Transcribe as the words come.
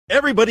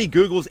Everybody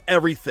Googles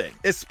everything,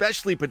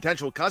 especially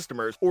potential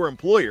customers or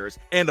employers,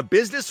 and a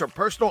business or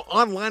personal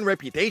online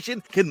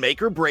reputation can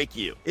make or break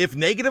you. If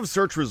negative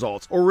search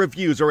results or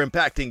reviews are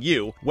impacting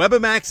you,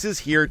 Webamax is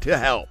here to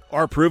help.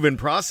 Our proven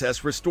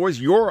process restores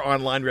your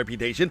online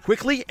reputation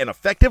quickly and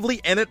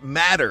effectively, and it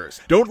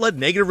matters. Don't let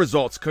negative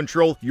results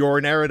control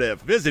your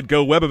narrative. Visit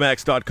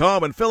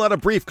GoWebamax.com and fill out a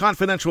brief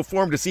confidential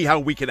form to see how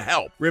we can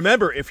help.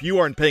 Remember, if you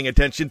aren't paying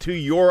attention to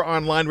your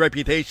online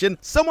reputation,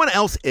 someone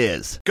else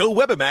is.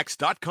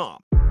 GoWebamax.com.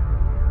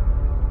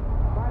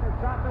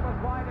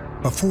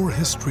 Before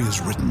history is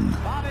written,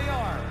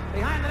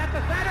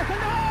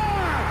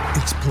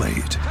 it's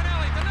played.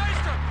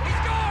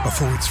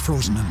 Before it's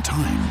frozen in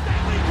time,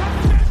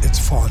 it's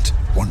fought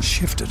one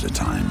shift at a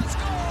time.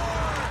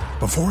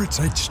 Before it's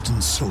etched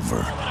in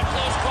silver,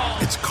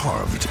 it's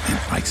carved in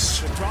ice.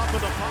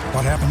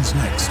 What happens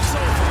next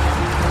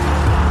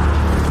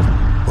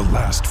will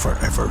last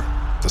forever.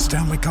 The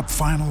Stanley Cup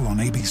Final on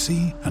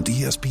ABC and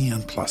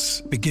ESPN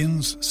Plus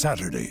begins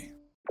Saturday.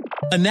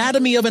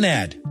 Anatomy of an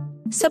ad.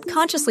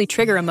 Subconsciously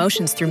trigger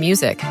emotions through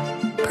music.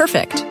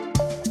 Perfect.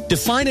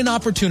 Define an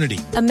opportunity.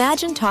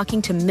 Imagine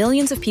talking to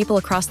millions of people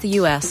across the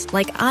U.S.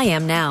 like I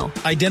am now.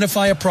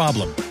 Identify a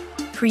problem.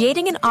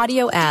 Creating an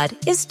audio ad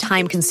is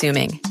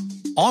time-consuming.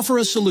 Offer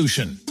a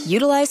solution.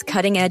 Utilize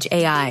cutting-edge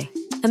AI.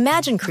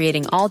 Imagine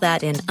creating all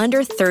that in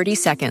under 30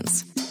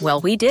 seconds.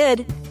 Well, we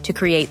did to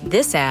create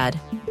this ad.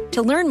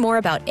 To learn more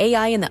about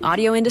AI in the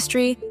audio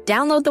industry,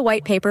 download the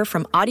white paper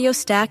from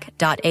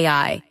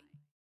audiostack.ai.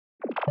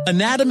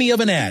 Anatomy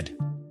of an ad.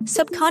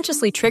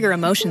 Subconsciously trigger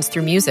emotions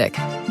through music.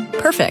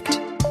 Perfect.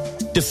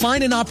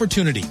 Define an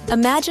opportunity.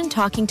 Imagine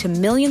talking to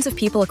millions of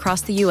people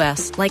across the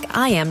U.S. like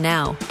I am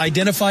now.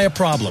 Identify a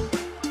problem.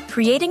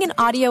 Creating an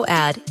audio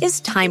ad is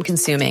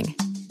time-consuming.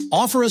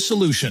 Offer a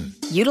solution.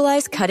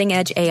 Utilize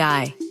cutting-edge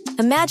AI.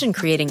 Imagine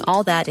creating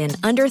all that in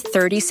under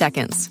 30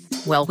 seconds.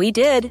 Well, we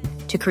did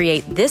to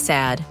create this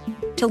ad.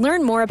 To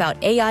learn more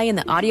about AI in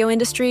the audio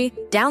industry,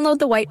 download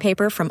the white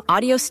paper from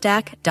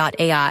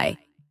audiostack.ai.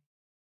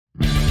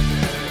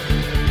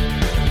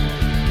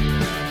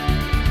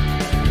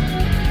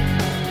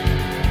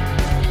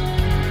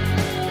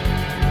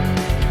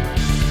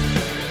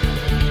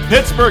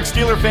 Pittsburgh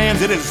Steelers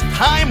fans, it is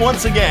time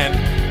once again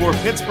for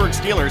Pittsburgh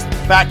Steelers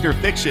Fact or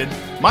Fiction.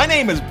 My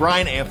name is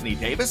Brian Anthony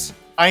Davis.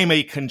 I am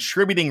a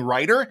contributing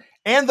writer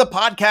and the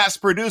podcast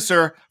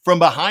producer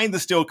from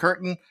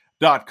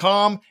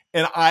BehindTheSteelCurtain.com,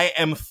 and I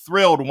am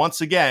thrilled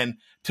once again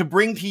to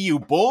bring to you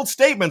bold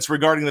statements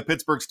regarding the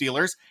Pittsburgh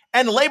Steelers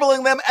and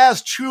labeling them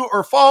as true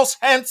or false,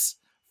 hence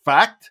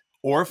fact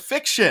or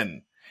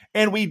fiction.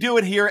 And we do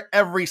it here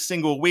every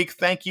single week.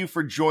 Thank you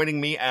for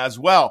joining me as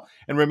well.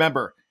 And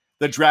remember,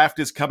 the draft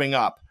is coming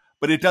up,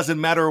 but it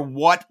doesn't matter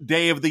what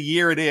day of the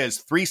year it is.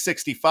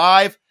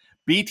 365,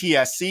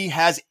 BTSC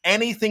has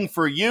anything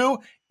for you.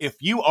 If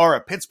you are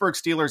a Pittsburgh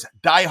Steelers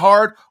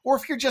diehard, or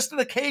if you're just an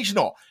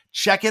occasional,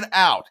 check it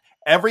out.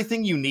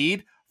 Everything you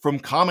need, from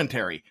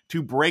commentary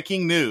to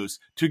breaking news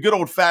to good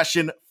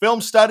old-fashioned film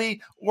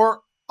study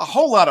or a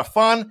whole lot of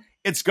fun,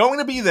 it's going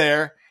to be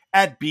there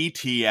at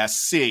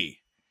BTSC.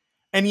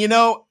 And you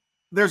know,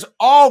 there's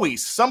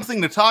always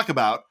something to talk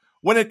about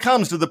when it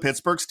comes to the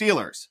Pittsburgh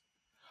Steelers.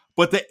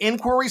 But the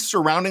inquiries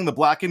surrounding the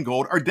black and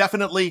gold are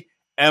definitely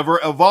ever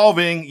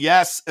evolving.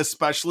 Yes,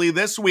 especially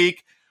this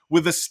week,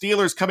 with the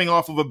Steelers coming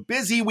off of a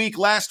busy week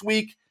last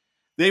week.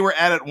 They were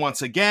at it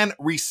once again,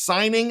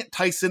 re-signing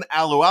Tyson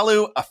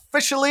Alualu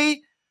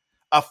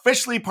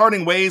officially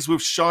parting ways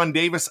with Sean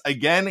Davis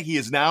again. He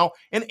is now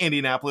an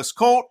Indianapolis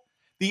Colt.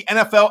 The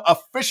NFL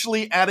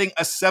officially adding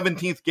a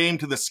 17th game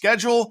to the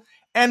schedule,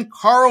 and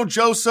Carl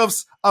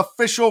Joseph's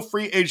official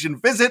free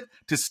agent visit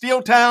to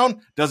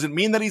Steeltown doesn't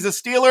mean that he's a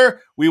Steeler.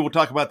 We will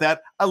talk about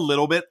that a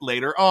little bit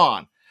later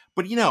on.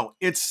 But you know,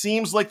 it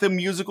seems like the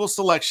musical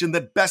selection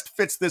that best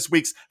fits this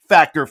week's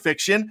Fact or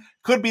Fiction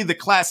could be the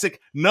classic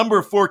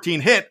number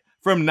 14 hit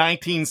from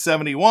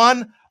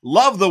 1971,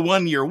 Love the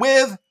One You're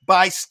With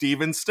by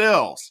Stephen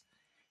Stills.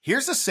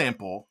 Here's a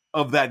sample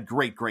of that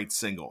great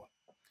single.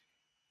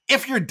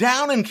 If you're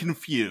down and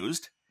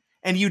confused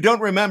and you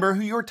don't remember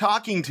who you're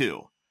talking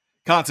to,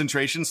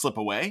 concentration slip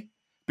away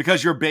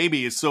because your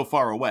baby is so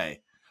far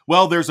away.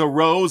 Well, there's a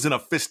rose in a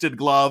fisted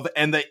glove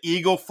and the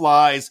eagle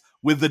flies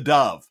with the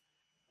dove.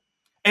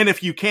 And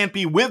if you can't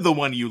be with the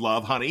one you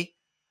love, honey,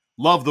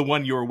 love the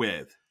one you're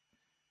with.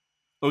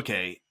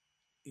 Okay,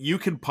 you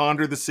can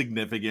ponder the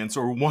significance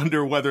or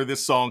wonder whether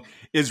this song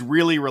is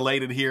really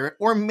related here,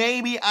 or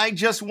maybe I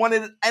just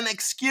wanted an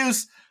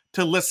excuse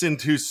to listen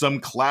to some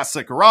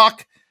classic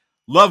rock.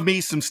 Love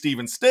me some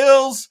Stephen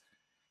Stills.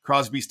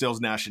 Crosby, Stills,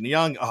 Nash &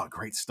 Young. Oh,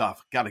 great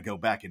stuff. Got to go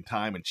back in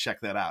time and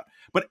check that out.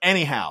 But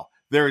anyhow,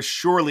 there is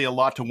surely a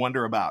lot to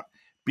wonder about.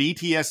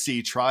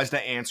 BTSC tries to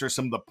answer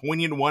some of the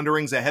poignant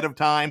wonderings ahead of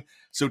time,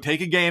 so take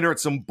a gander at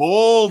some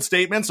bold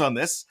statements on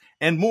this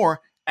and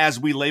more as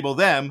we label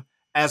them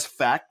as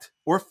fact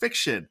or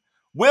fiction.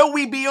 Will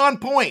we be on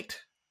point?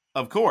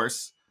 Of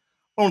course,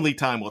 only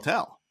time will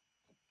tell.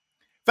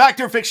 Fact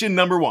or fiction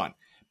number one.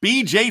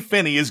 BJ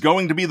Finney is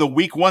going to be the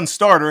Week 1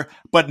 starter,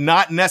 but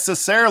not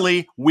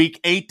necessarily Week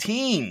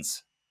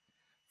 18's.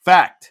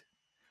 Fact.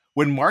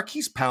 When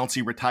Maurkice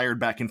Pouncey retired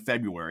back in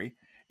February,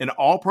 an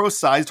all-pro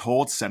sized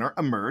hold center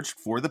emerged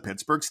for the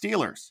Pittsburgh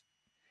Steelers.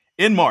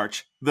 In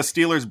March, the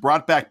Steelers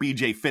brought back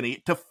BJ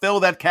Finney to fill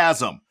that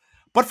chasm.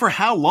 But for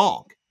how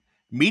long?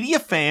 Media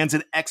fans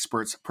and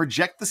experts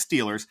project the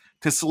Steelers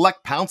to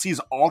select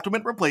Pouncey's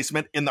ultimate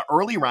replacement in the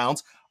early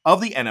rounds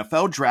of the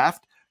NFL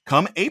draft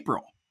come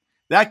April.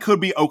 That could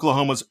be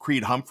Oklahoma's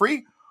Creed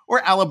Humphrey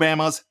or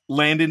Alabama's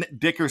Landon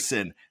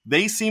Dickerson.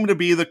 They seem to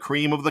be the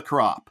cream of the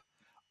crop.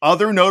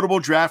 Other notable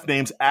draft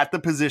names at the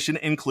position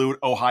include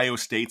Ohio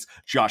State's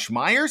Josh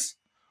Myers,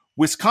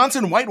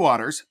 Wisconsin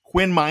Whitewater's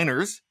Quinn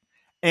Miners,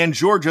 and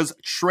Georgia's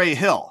Trey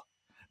Hill.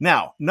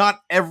 Now,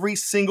 not every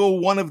single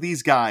one of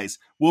these guys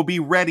will be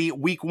ready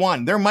Week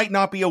 1. There might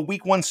not be a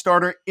Week 1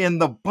 starter in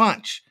the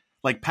bunch,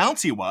 like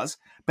Pouncey was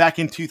back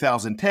in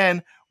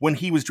 2010 when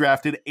he was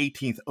drafted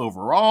 18th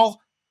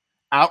overall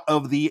out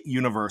of the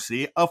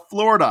University of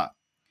Florida.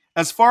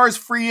 As far as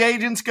free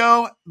agents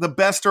go, the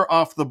best are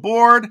off the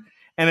board,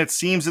 and it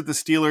seems that the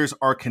Steelers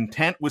are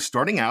content with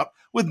starting out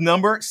with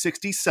number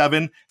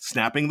 67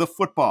 snapping the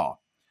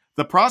football.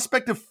 The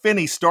prospect of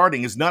Finney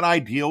starting is not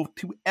ideal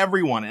to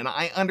everyone, and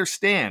I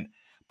understand,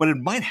 but it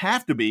might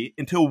have to be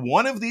until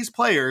one of these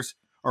players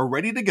are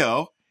ready to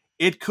go.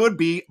 It could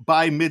be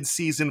by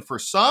midseason for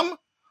some,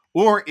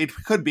 or it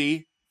could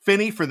be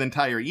Finney for the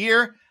entire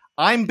year.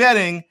 I'm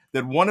betting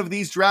that one of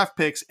these draft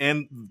picks,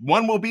 and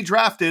one will be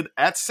drafted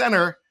at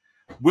center,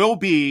 will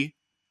be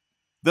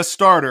the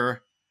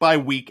starter by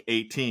Week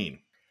 18.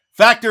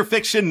 Fact or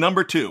fiction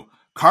number 2.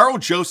 Carl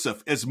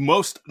Joseph is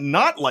most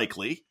not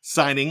likely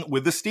signing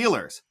with the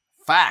Steelers.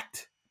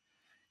 Fact.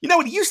 You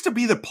know, it used to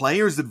be that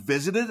players that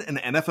visited an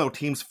NFL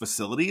team's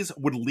facilities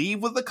would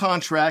leave with the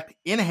contract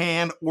in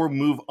hand or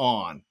move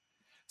on.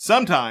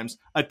 Sometimes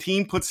a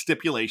team puts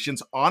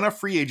stipulations on a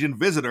free agent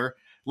visitor,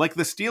 like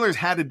the Steelers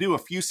had to do a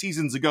few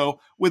seasons ago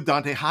with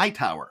Dante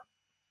Hightower.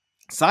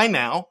 Sign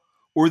now,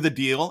 or the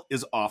deal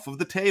is off of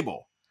the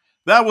table.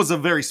 That was a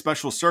very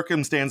special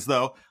circumstance,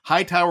 though.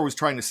 Hightower was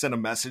trying to send a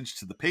message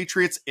to the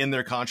Patriots in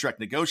their contract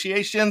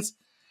negotiations.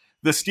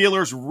 The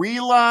Steelers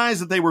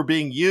realized that they were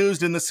being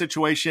used in this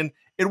situation.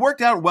 It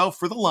worked out well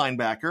for the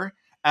linebacker.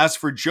 As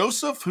for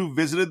Joseph, who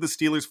visited the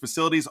Steelers'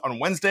 facilities on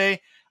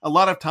Wednesday, a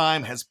lot of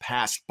time has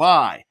passed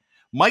by.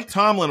 Mike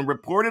Tomlin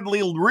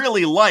reportedly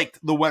really liked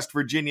the West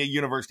Virginia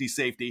University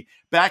safety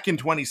back in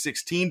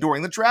 2016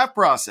 during the draft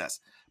process,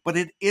 but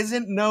it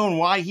isn't known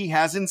why he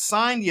hasn't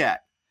signed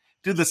yet.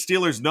 Did the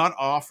Steelers not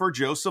offer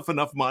Joseph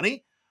enough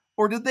money?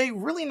 Or did they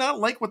really not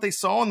like what they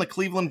saw in the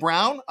Cleveland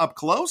Brown up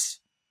close?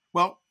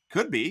 Well,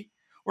 could be.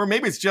 Or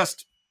maybe it's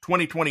just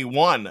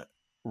 2021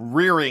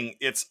 rearing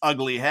its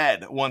ugly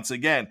head once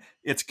again,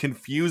 its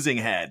confusing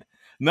head.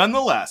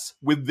 Nonetheless,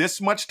 with this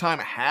much time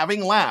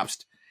having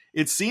lapsed,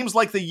 it seems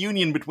like the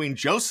union between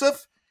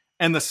Joseph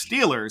and the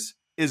Steelers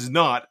is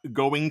not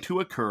going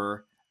to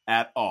occur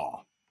at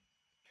all.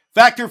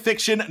 Fact or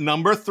fiction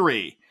number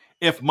 3.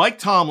 If Mike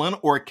Tomlin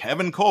or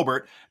Kevin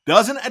Colbert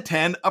doesn't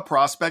attend a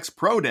prospect's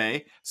pro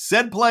day,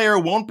 said player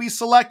won't be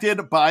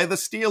selected by the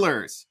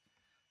Steelers.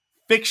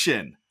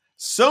 Fiction.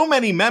 So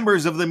many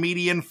members of the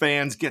media and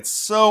fans get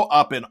so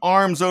up in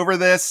arms over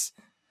this.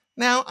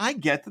 Now, I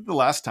get that the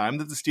last time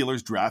that the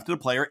Steelers drafted a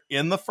player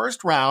in the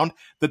first round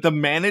that the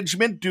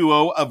management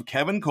duo of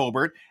Kevin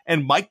Colbert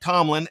and Mike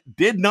Tomlin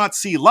did not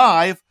see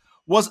live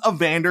was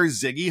Evander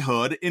Ziggy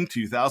Hood in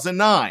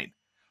 2009.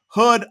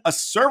 Hood, a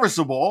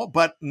serviceable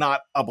but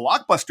not a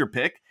blockbuster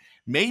pick,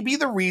 may be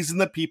the reason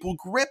that people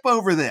grip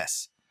over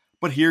this.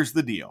 But here's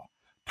the deal.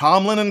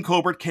 Tomlin and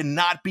Colbert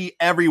cannot be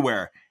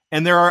everywhere,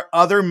 and there are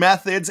other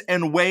methods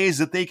and ways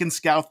that they can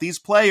scout these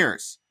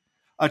players.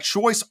 A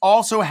choice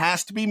also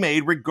has to be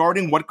made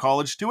regarding what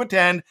college to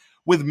attend,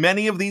 with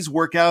many of these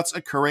workouts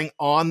occurring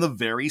on the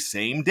very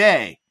same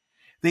day.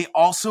 They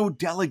also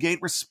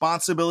delegate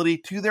responsibility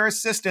to their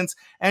assistants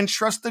and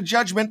trust the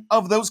judgment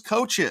of those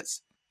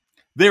coaches.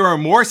 There are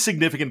more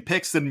significant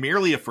picks than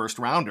merely a first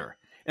rounder.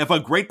 If a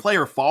great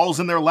player falls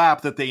in their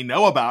lap that they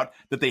know about,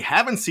 that they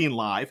haven't seen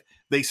live,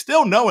 they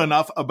still know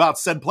enough about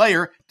said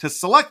player to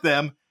select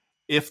them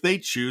if they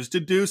choose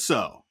to do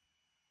so.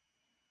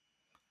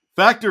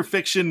 Fact or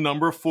fiction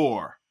number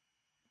 4.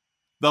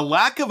 The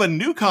lack of a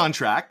new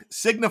contract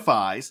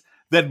signifies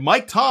that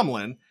Mike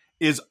Tomlin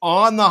is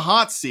on the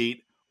hot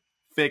seat.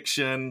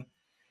 Fiction.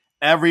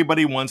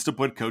 Everybody wants to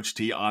put Coach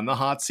T on the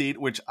hot seat,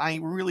 which I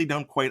really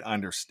don't quite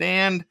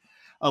understand.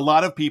 A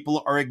lot of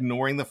people are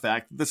ignoring the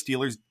fact that the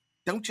Steelers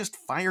don't just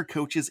fire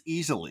coaches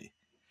easily.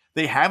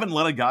 They haven't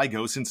let a guy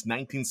go since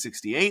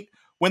 1968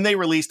 when they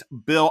released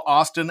Bill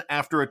Austin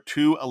after a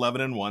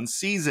 2-11-1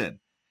 season.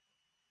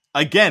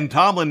 Again,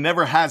 Tomlin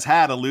never has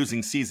had a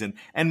losing season,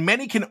 and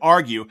many can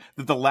argue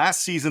that the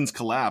last season's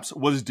collapse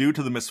was due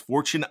to the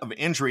misfortune of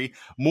injury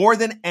more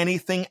than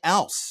anything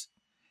else.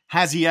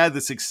 Has he had the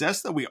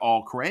success that we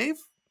all crave?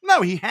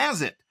 No, he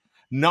hasn't.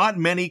 Not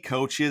many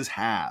coaches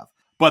have.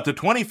 But the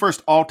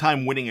 21st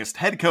all-time winningest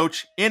head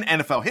coach in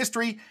NFL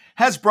history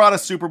has brought a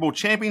Super Bowl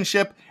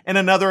championship and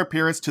another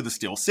appearance to the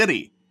Steel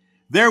City.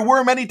 There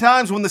were many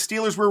times when the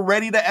Steelers were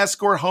ready to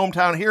escort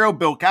hometown hero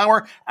Bill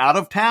Cowher out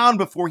of town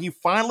before he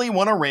finally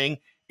won a ring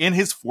in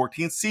his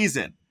 14th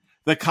season.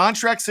 The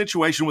contract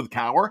situation with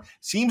Cowher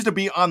seems to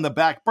be on the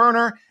back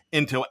burner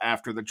until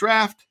after the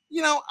draft.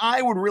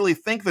 I would really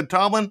think that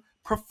Tomlin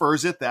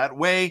prefers it that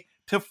way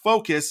to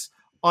focus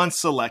on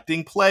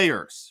selecting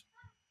players.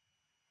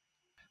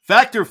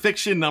 Fact or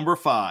fiction number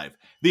 5.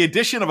 The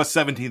addition of a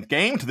 17th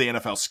game to the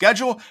NFL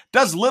schedule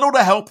does little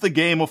to help the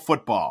game of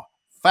football.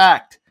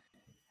 Fact.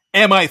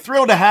 Am I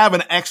thrilled to have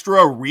an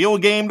extra real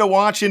game to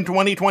watch in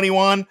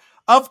 2021?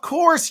 Of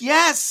course,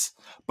 yes,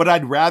 but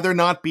I'd rather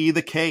not be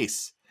the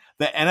case.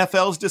 The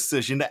NFL's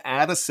decision to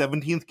add a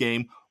 17th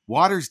game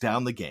waters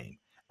down the game.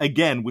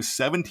 Again, with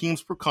 7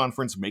 teams per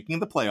conference making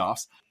the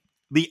playoffs,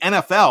 the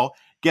NFL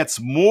gets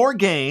more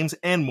games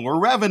and more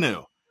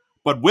revenue.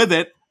 But with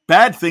it,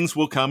 bad things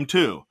will come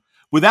too.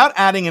 Without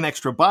adding an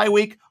extra bye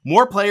week,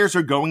 more players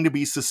are going to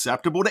be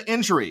susceptible to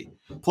injury.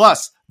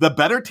 Plus, the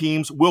better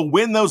teams will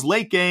win those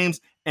late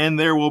games, and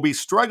there will be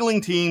struggling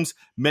teams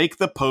make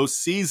the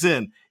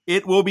postseason.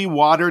 It will be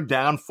watered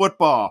down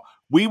football.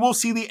 We will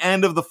see the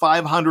end of the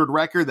 500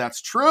 record,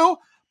 that's true,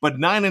 but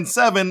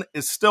 9-7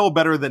 is still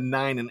better than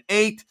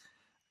 9-8.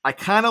 I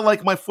kind of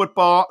like my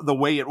football the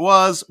way it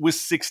was with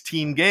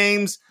 16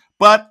 games,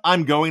 but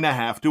I'm going to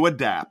have to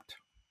adapt.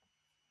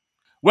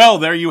 Well,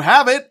 there you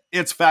have it.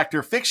 It's Fact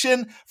or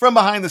Fiction from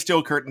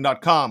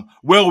BehindTheSteelCurtain.com.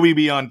 Will we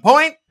be on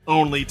point?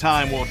 Only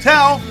time will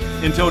tell.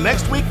 Until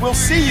next week, we'll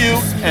see you,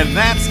 and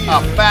that's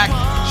a Fact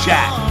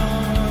Chat.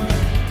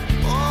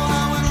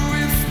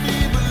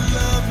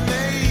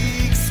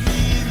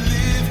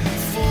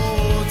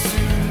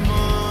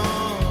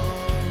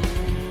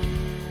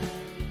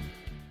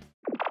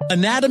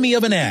 Anatomy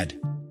of an ad.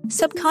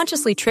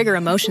 Subconsciously trigger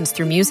emotions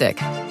through music.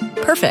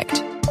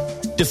 Perfect.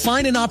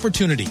 Define an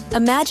opportunity.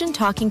 Imagine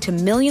talking to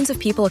millions of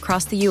people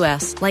across the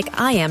U.S. like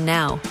I am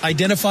now.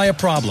 Identify a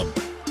problem.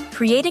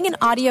 Creating an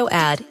audio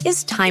ad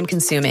is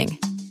time-consuming.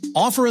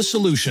 Offer a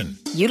solution.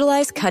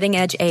 Utilize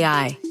cutting-edge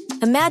AI.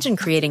 Imagine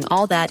creating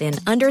all that in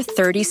under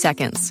 30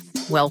 seconds.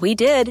 Well, we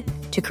did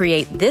to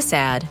create this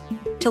ad.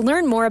 To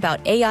learn more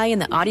about AI in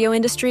the audio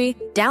industry,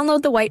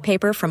 download the white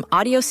paper from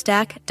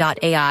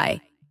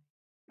audiostack.ai.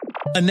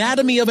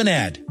 Anatomy of an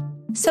ad.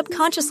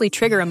 Subconsciously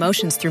trigger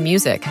emotions through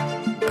music.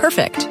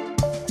 Perfect.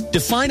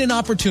 Define an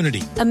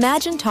opportunity.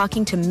 Imagine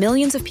talking to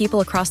millions of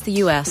people across the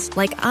U.S.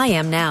 like I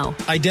am now.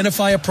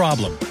 Identify a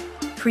problem.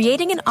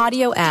 Creating an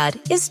audio ad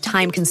is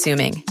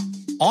time-consuming.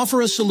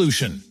 Offer a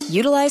solution.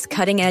 Utilize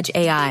cutting-edge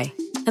AI.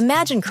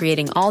 Imagine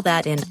creating all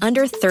that in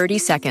under 30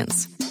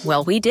 seconds.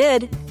 Well, we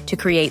did to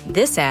create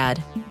this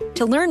ad.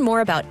 To learn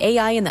more about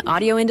AI in the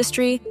audio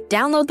industry,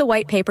 download the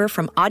white paper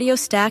from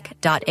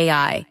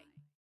audiostack.ai.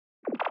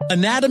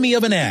 Anatomy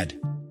of an ad.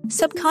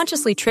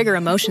 Subconsciously trigger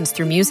emotions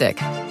through music.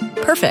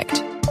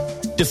 Perfect.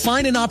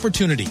 Define an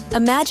opportunity.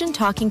 Imagine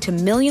talking to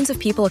millions of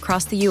people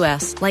across the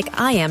U.S. like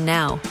I am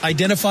now.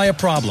 Identify a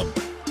problem.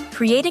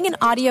 Creating an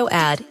audio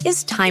ad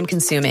is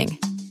time-consuming.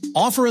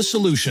 Offer a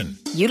solution.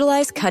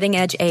 Utilize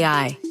cutting-edge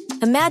AI.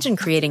 Imagine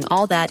creating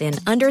all that in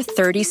under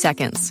 30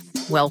 seconds.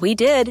 Well, we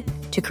did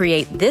to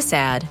create this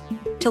ad.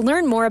 To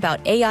learn more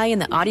about AI in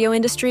the audio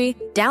industry,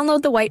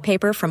 download the white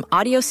paper from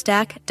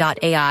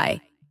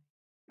audiostack.ai.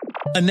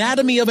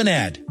 Anatomy of an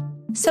ad.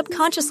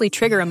 Subconsciously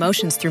trigger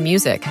emotions through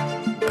music.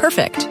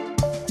 Perfect.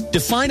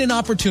 Define an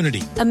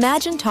opportunity.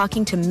 Imagine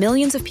talking to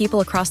millions of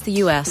people across the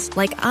U.S.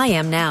 like I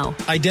am now.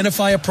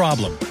 Identify a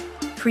problem.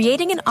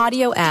 Creating an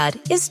audio ad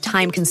is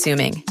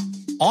time-consuming.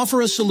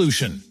 Offer a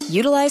solution.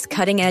 Utilize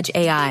cutting-edge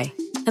AI.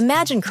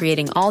 Imagine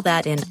creating all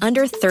that in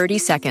under 30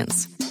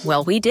 seconds.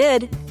 Well, we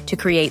did to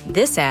create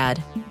this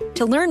ad.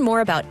 To learn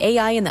more about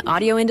AI in the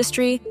audio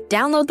industry,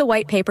 download the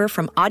white paper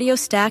from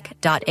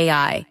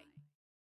audiostack.ai.